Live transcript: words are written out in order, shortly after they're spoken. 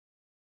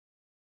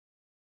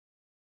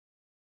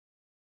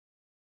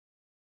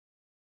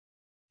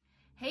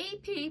Hey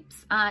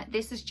peeps,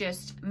 this is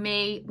just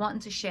me wanting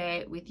to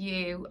share with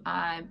you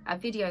a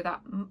video that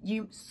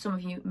some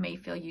of you may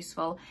feel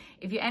useful.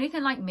 If you're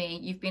anything like me,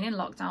 you've been in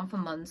lockdown for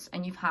months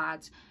and you've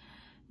had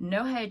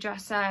no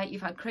hairdresser,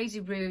 you've had crazy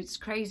roots,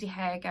 crazy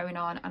hair going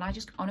on, and I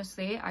just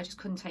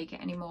couldn't take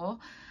it anymore.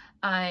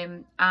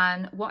 And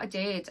what I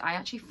did, I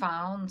actually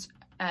found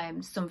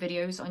some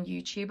videos on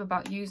YouTube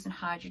about using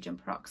hydrogen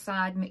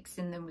peroxide,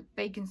 mixing them with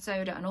baking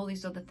soda and all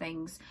these other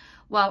things.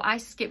 Well, I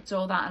skipped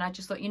all that and I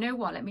just thought, you know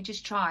what, let me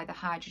just try the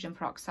hydrogen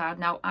peroxide.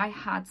 Now, I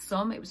had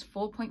some, it was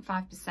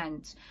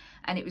 4.5%,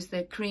 and it was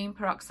the cream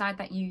peroxide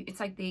that it's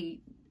like the,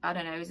 I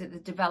don't know, is it the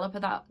developer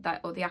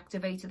that or the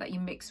activator that you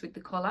mix with the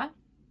colour?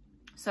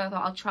 So I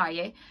thought I'll try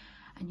it,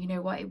 and you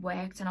know what, it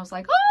worked, and I was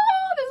like,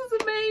 oh, this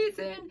is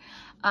amazing.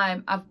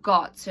 I've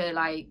got to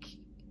like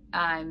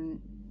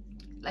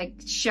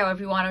show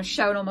everyone. I was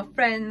showing all my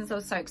friends. I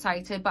was so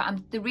excited.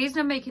 But the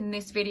reason I'm making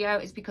this video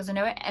is because I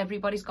know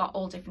everybody's got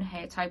all different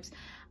hair types.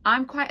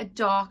 I'm quite a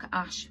dark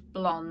ash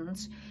blonde,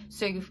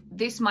 so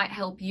this might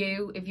help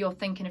you if you're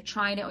thinking of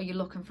trying it or you're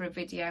looking for a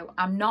video.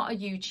 I'm not a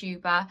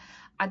YouTuber.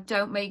 I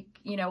don't make,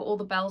 you know, all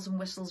the bells and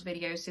whistles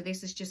videos, so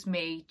this is just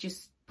me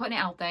just putting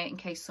it out there in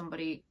case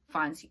somebody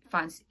finds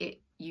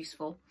it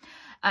useful.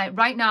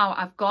 Right now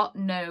I've got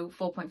no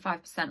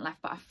 4.5%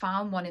 left, but I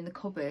found one in the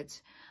cupboard.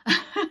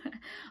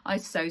 I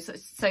so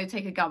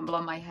take a gamble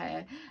on my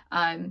hair.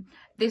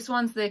 This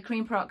one's the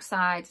cream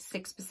peroxide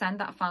 6%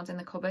 that I found in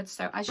the cupboard.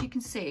 So as you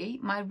can see,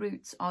 my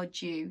roots are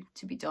due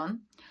to be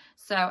done,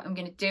 so I'm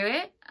going to do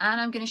it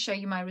and I'm going to show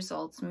you my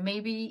results.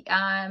 Maybe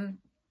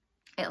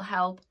it'll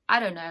help, I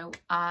don't know,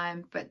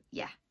 but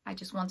yeah, I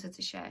just wanted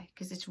to share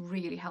because it's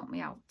really helped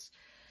me out.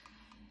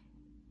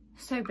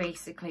 So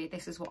basically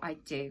this is what I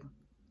do: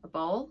 a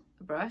bowl,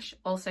 a brush.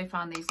 Also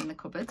found these in the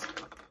cupboard.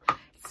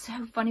 It's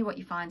so funny what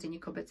you find in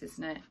your cupboards,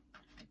 isn't it?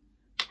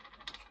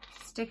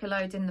 Stick a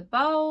load in the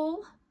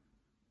bowl,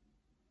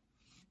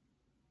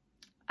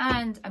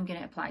 and I'm going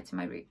to apply it to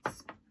my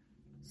roots.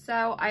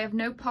 So I have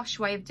no posh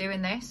way of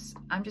doing this.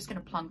 I'm just going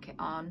to plonk it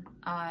on.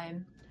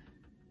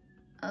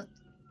 Do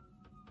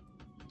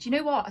you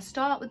know what? I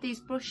start with these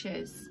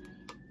brushes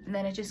and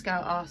then I just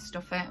go, oh,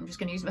 stuff it. I'm just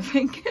going to use my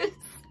fingers.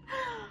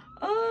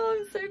 Oh,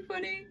 I'm so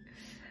funny.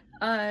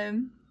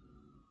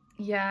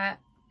 Yeah,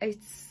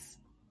 it's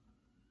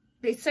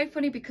so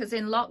funny because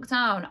in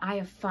lockdown I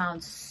have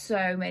found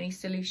so many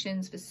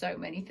solutions for so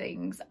many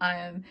things.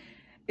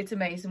 It's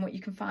amazing what you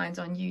can find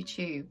on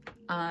YouTube.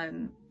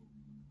 And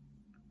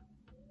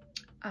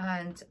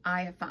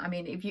I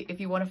mean, if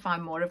you want to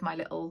find more of my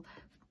little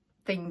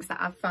things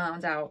that I've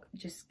found out,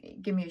 just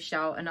give me a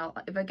shout, and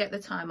if I get the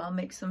time, I'll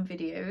make some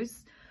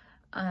videos.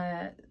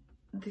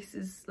 This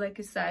is, like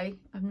I say,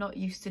 I'm not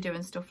used to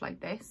doing stuff like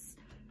this.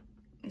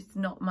 It's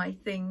not my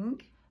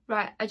thing.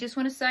 Right, I just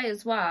want to say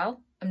as well,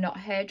 I'm not a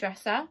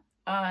hairdresser.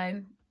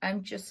 I'm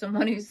just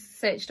someone who's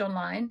searched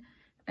online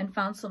and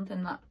found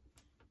something that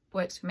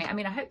works for me. I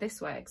mean, I hope this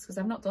works because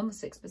I've not done the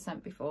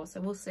 6% before, so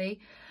we'll see.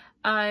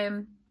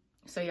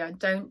 So yeah,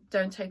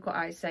 don't take what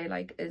I say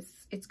like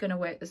it's going to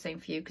work the same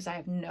for you, because I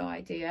have no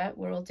idea.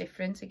 We're all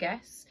different, I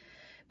guess.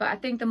 But I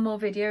think the more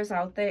videos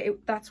out there,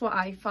 that's what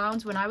I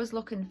found when I was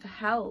looking for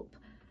help,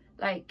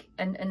 like,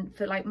 and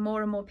for like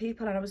more and more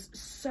people, and I was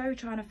so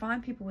trying to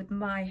find people with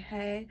my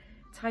hair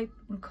type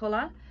and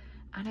colour,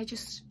 and I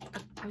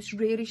was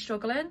really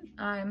struggling.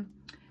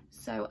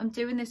 So I'm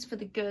doing this for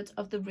the good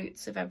of the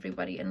roots of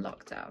everybody in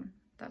lockdown,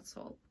 that's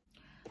all.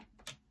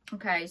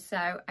 Okay,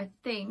 so I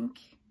think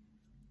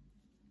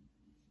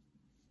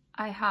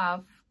I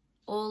have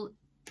all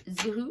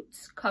the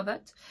roots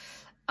covered.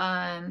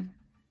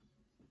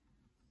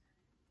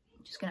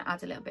 Just gonna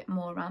add a little bit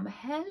more around my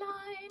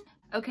hairline.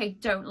 Okay,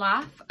 don't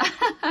laugh.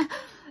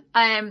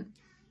 I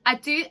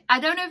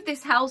don't know if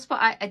this helps, but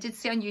I did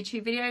see on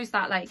YouTube videos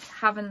that like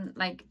having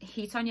like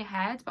heat on your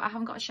head, but I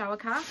haven't got a shower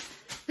cap.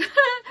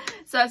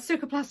 So I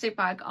stuck a plastic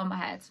bag on my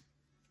head.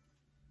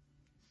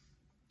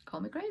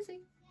 Call me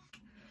crazy.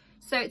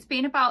 So it's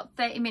been about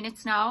 30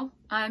 minutes now,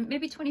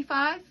 maybe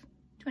 25,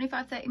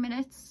 30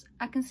 minutes.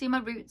 I can see my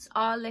roots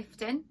are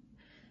lifting.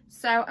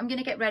 So I'm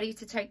gonna get ready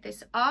to take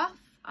this off.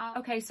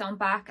 Okay, so I'm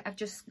back. I've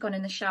just gone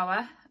in the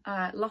shower,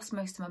 lost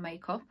most of my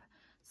makeup,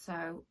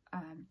 so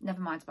never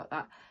mind about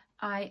that.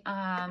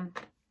 I'm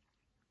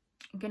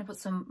gonna put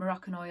some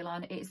Moroccan oil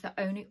on. It is the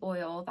only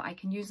oil that I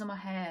can use on my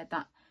hair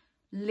that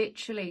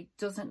literally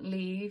doesn't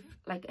leave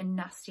like a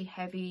nasty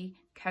heavy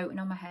coating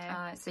on my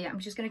hair. So yeah, I'm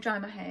just gonna dry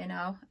my hair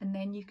now, and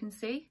then you can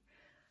see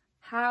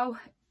how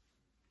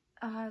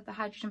the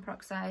hydrogen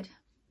peroxide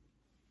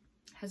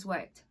has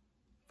worked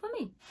for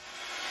me.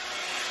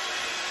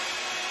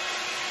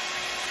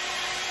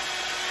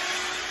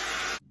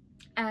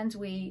 And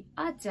we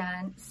are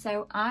done.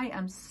 So I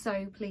am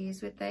so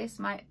pleased with this.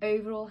 My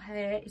overall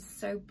hair is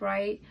so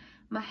bright.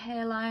 My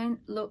hairline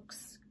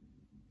looks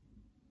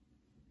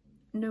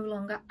no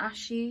longer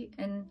ashy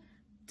and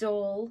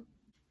dull.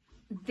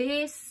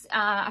 This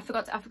I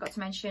forgot to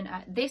mention,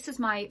 this is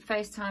my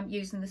first time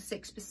using the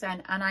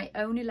 6%, and I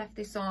only left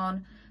this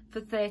on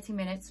for 30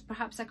 minutes.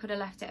 Perhaps I could have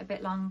left it a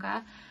bit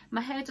longer.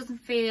 My hair doesn't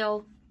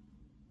feel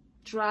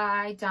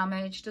dry,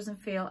 damaged,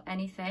 doesn't feel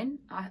anything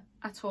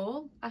at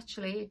all.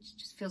 Actually, it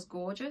just feels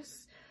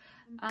gorgeous.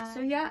 So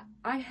yeah,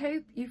 I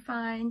hope you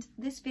find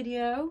this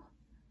video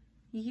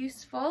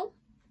useful.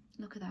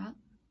 Look at that,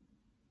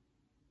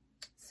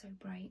 so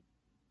bright.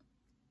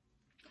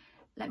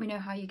 Let me know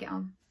how you get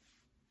on.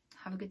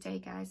 Have a good day,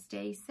 guys.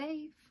 Stay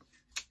safe.